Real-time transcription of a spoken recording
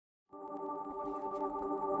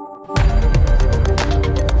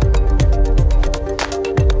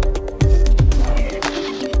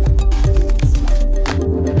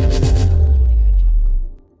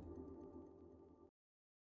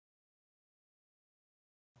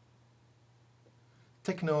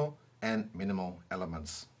Techno and minimal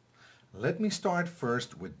elements. Let me start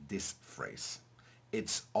first with this phrase.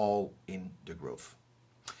 It's all in the groove.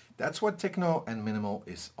 That's what techno and minimal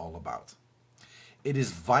is all about. It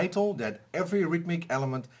is vital that every rhythmic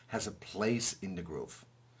element has a place in the groove.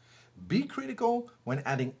 Be critical when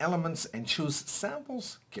adding elements and choose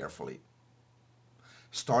samples carefully.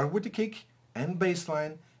 Start with the kick and bass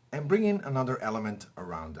line and bring in another element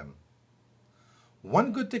around them.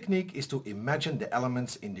 One good technique is to imagine the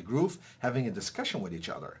elements in the groove having a discussion with each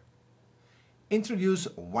other. Introduce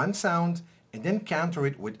one sound and then counter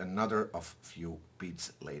it with another a few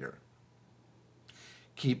beats later.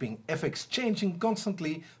 Keeping effects changing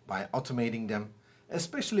constantly by automating them,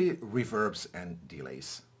 especially reverbs and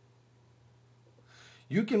delays.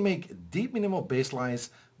 You can make deep minimal bass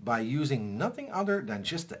lines by using nothing other than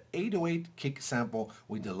just the 808 kick sample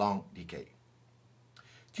with the long decay.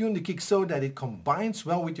 Tune the kick so that it combines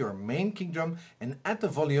well with your main kick drum and add the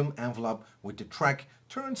volume envelope with the track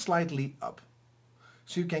turned slightly up,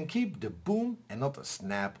 so you can keep the boom and not the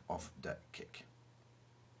snap of the kick.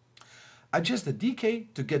 Adjust the decay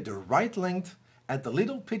to get the right length, add the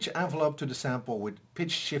little pitch envelope to the sample with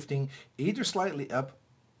pitch shifting either slightly up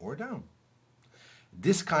or down.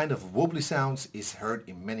 This kind of wobbly sounds is heard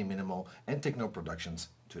in many minimal and techno productions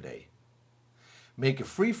today. Make a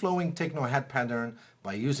free-flowing techno head pattern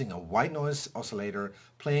by using a white noise oscillator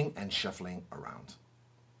playing and shuffling around.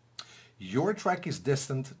 Your track is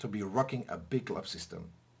destined to be rocking a big club system.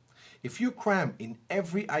 If you cram in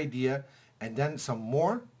every idea and then some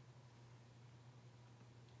more,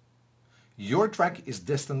 your track is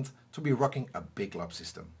destined to be rocking a big club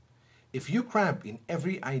system. If you cram in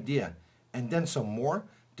every idea and then some more,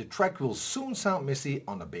 the track will soon sound messy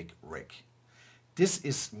on a big rig. This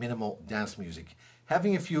is minimal dance music.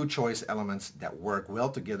 Having a few choice elements that work well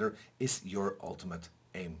together is your ultimate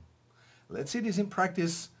aim. Let's see this in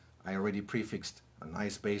practice. I already prefixed a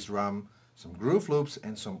nice bass drum, some groove loops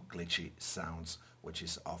and some glitchy sounds, which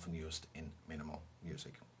is often used in minimal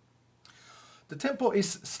music. The tempo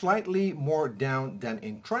is slightly more down than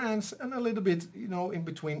in trance and a little bit, in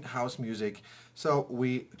between house music. So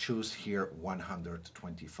we choose here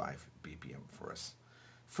 125 BPM for us.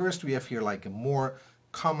 First we have here like a more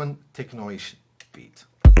common techno-ish beat.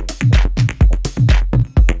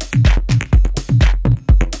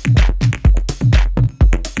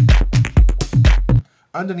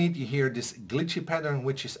 Underneath you hear this glitchy pattern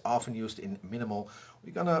which is often used in minimal.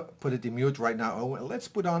 We're gonna put it in mute right now. Oh, and let's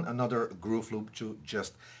put on another groove loop to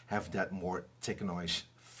just have that more techno-ish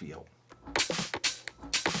feel.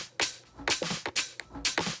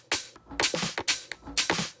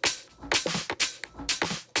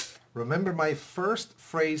 Remember my first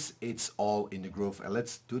phrase, it's all in the groove, and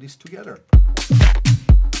let's do this together.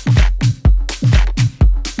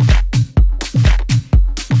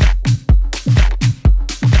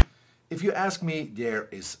 If you ask me, there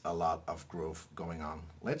is a lot of groove going on.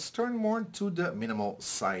 Let's turn more to the minimal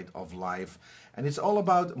side of life, and it's all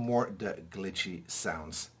about more the glitchy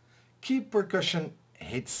sounds. Keep percussion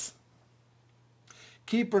hits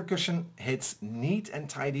neat and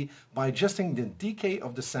tidy by adjusting the decay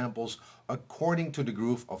of the samples according to the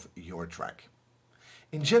groove of your track.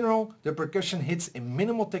 In general, the percussion hits in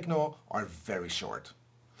minimal techno are very short.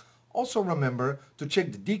 Also remember to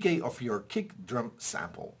check the decay of your kick drum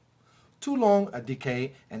sample. Too long a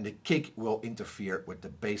decay and the kick will interfere with the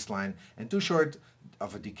bass line, and too short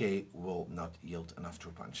of a decay will not yield enough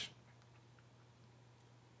true punch.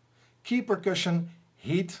 Keep percussion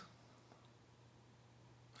hits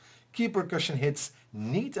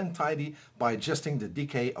neat and tidy by adjusting the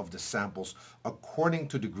decay of the samples according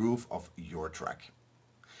to the groove of your track.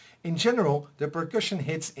 In general, the percussion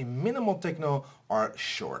hits in minimal techno are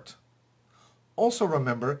short. Also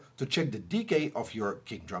remember to check the decay of your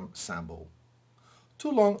kick drum sample. Too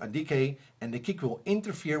long a decay and the kick will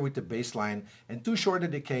interfere with the bass line, and too short a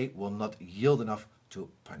decay will not yield enough to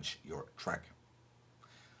punch your track.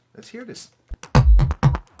 Let's hear this.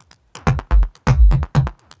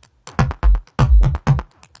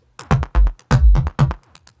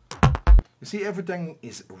 You see, everything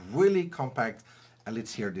is really compact, and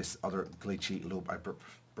let's hear this other glitchy loop I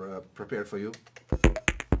prepared for you.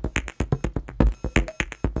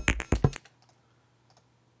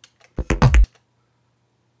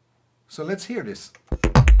 So let's hear this.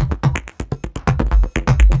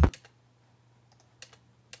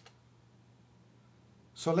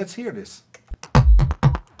 So let's hear this.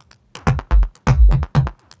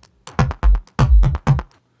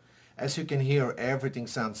 As you can hear, everything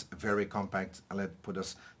sounds very compact. And let's put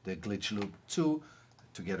us the glitch loop 2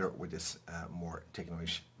 together with this more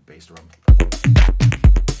techno-ish bass drum.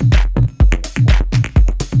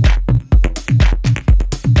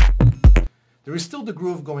 There is still the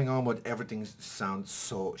groove going on, but everything sounds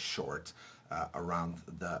so short around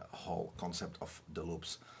the whole concept of the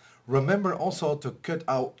loops. Remember also to cut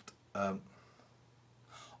out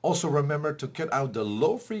the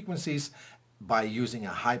low frequencies by using a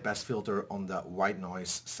high pass filter on the white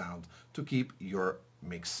noise sound to keep your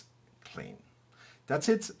mix clean. That's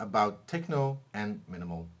it about techno and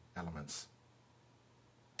minimal elements.